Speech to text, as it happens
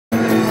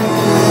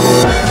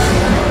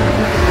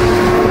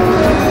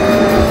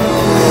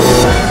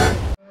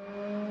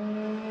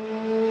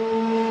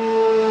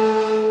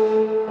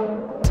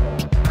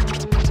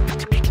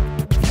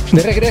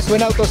De regreso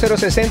en Auto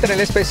 060 en el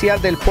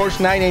especial del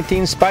Porsche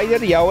 918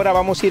 Spyder, y ahora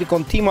vamos a ir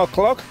con Timo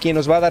Kluck, quien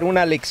nos va a dar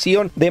una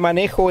lección de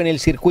manejo en el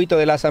circuito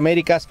de las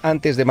Américas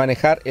antes de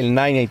manejar el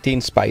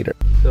 918 Spyder.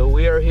 So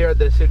we are here at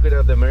the Circuit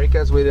of the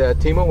Americas with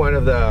Timo, one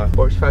of the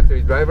Porsche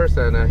Factory drivers,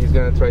 and he's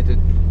going to try to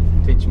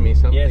teach me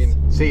something. Yes.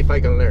 See if I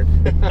can learn.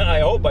 I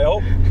hope.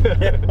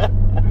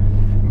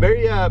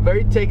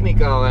 Very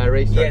technical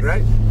racetrack, Yes.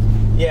 right?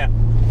 Yeah,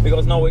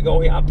 because now we go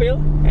here uphill,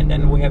 and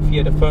then we have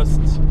here the first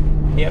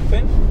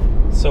hairpin.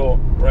 So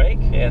brake,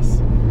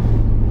 yes,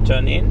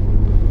 turn in,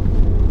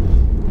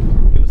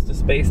 use the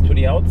space to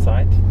the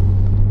outside,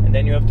 and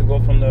then you have to go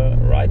from the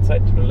right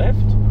side to the left,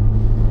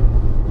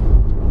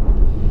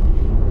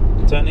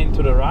 turn in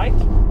to the right,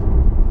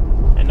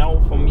 and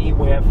now for me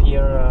we have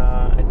here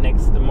at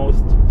next the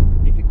most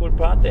difficult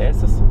part, the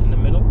S's in the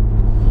middle.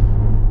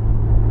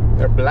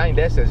 They're blind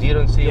S's, you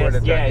don't see where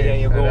the track is. Yeah,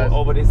 you go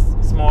over this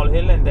small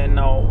hill, and then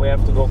now we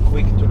have to go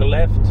quick to the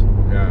left,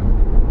 Yeah.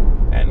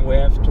 and we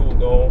have to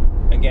go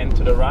again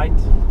to the right,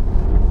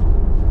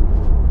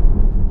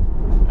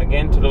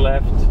 again to the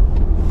left,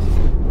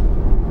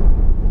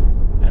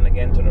 and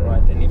again to the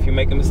right. And if you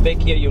make a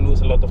mistake here, you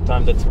lose a lot of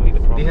time. That's really the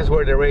problem. This is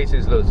where the race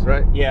is loose,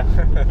 right? Yeah.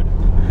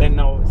 Then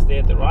now stay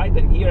at the right,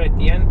 and here at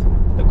the end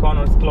the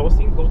corner is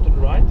closing, go to the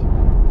right,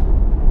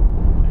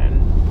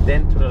 and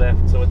then to the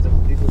left. So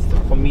this is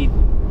for me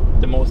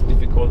the most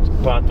difficult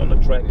part on the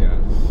track. Yeah.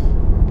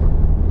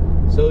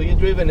 So you've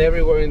driven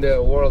everywhere in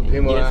the world,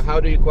 Timo. Yes.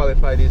 How do you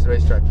qualify this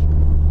racetrack?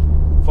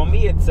 For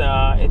me, it's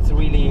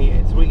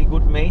really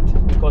good made,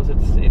 because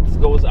it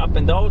goes up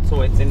and down,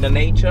 so it's in the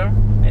nature,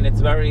 and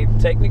it's very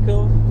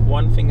technical.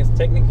 One thing is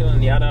technical,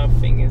 and the other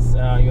thing is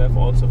you have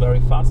also very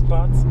fast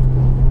parts.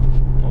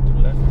 Not to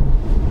the left.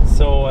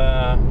 So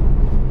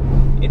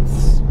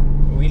it's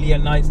really a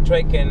nice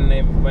track, and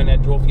when I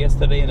drove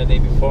yesterday and the day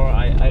before,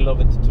 I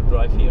love it to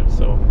drive here.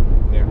 So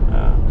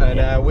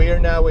yeah. We are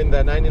now in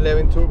the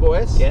 911 Turbo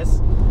S.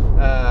 Yes.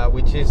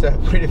 Which is a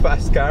pretty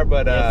fast car,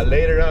 but Yes.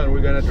 later on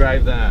we're gonna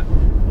drive the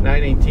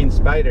 918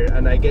 Spyder,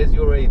 and I guess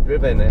you already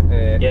driven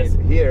Yes.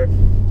 it here.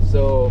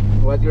 So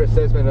what's your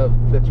assessment of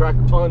the track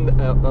on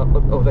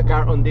of the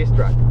car on this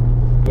track?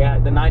 Yeah,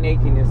 the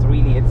 918 is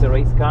really, it's a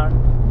race car.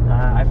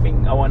 I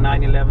think our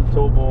 911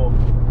 Turbo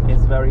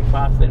is very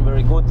fast and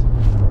very good,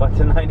 but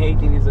the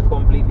 918 is a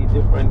completely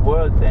different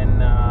world,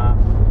 and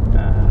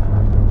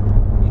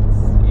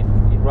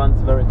it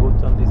runs very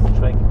good on this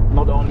track.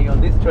 Not only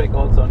on this track,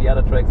 also on the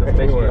other tracks,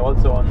 especially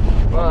also on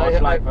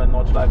Nordschleife and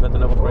Nordschleife at the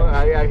Nürburgring. Well,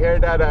 I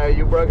heard that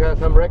you broke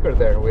some record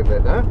there with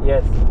it, huh?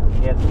 Yes.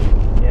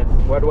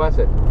 What was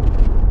it?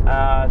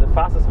 The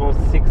fastest was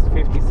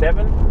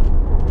 6:57,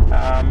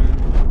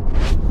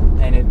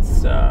 and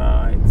it's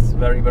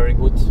very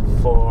good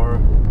for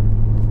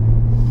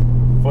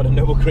the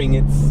Nürburgring.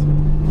 It's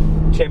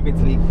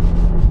Champions League,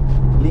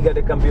 Liga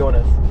de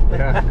Campeones.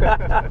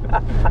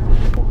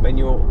 When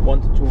you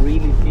want to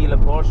really feel a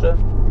Porsche,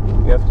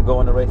 you have to go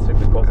on a racetrack,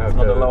 because it's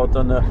not allowed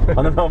on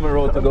a normal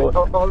road to go.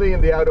 Only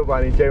in the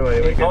Autobahn in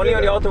Germany. Only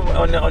on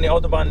the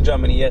Autobahn in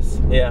Germany, yes.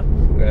 Yeah.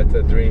 That's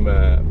a dream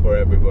for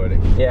everybody.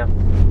 Yeah.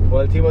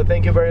 Well, Timo,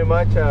 thank you very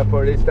much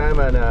for this time,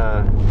 and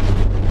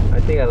I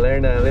think I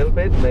learned a little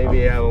bit.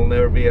 Maybe I will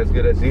never be as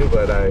good as you,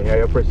 but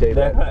I appreciate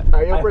that.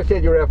 I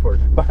appreciate your effort.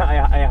 But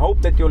I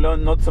hope that you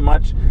learn not so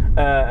much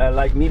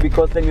like me,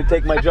 because then you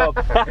take my job.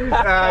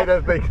 I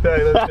don't think so.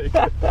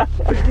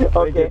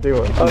 Okay. Thank you,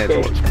 Timo.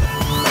 Okay.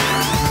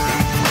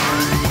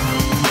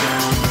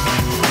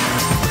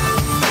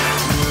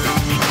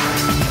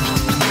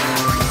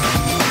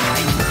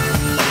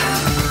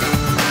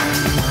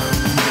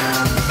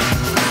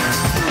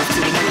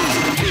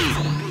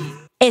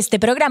 Este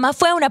programa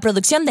fue una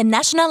producción de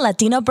National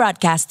Latino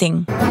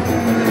Broadcasting.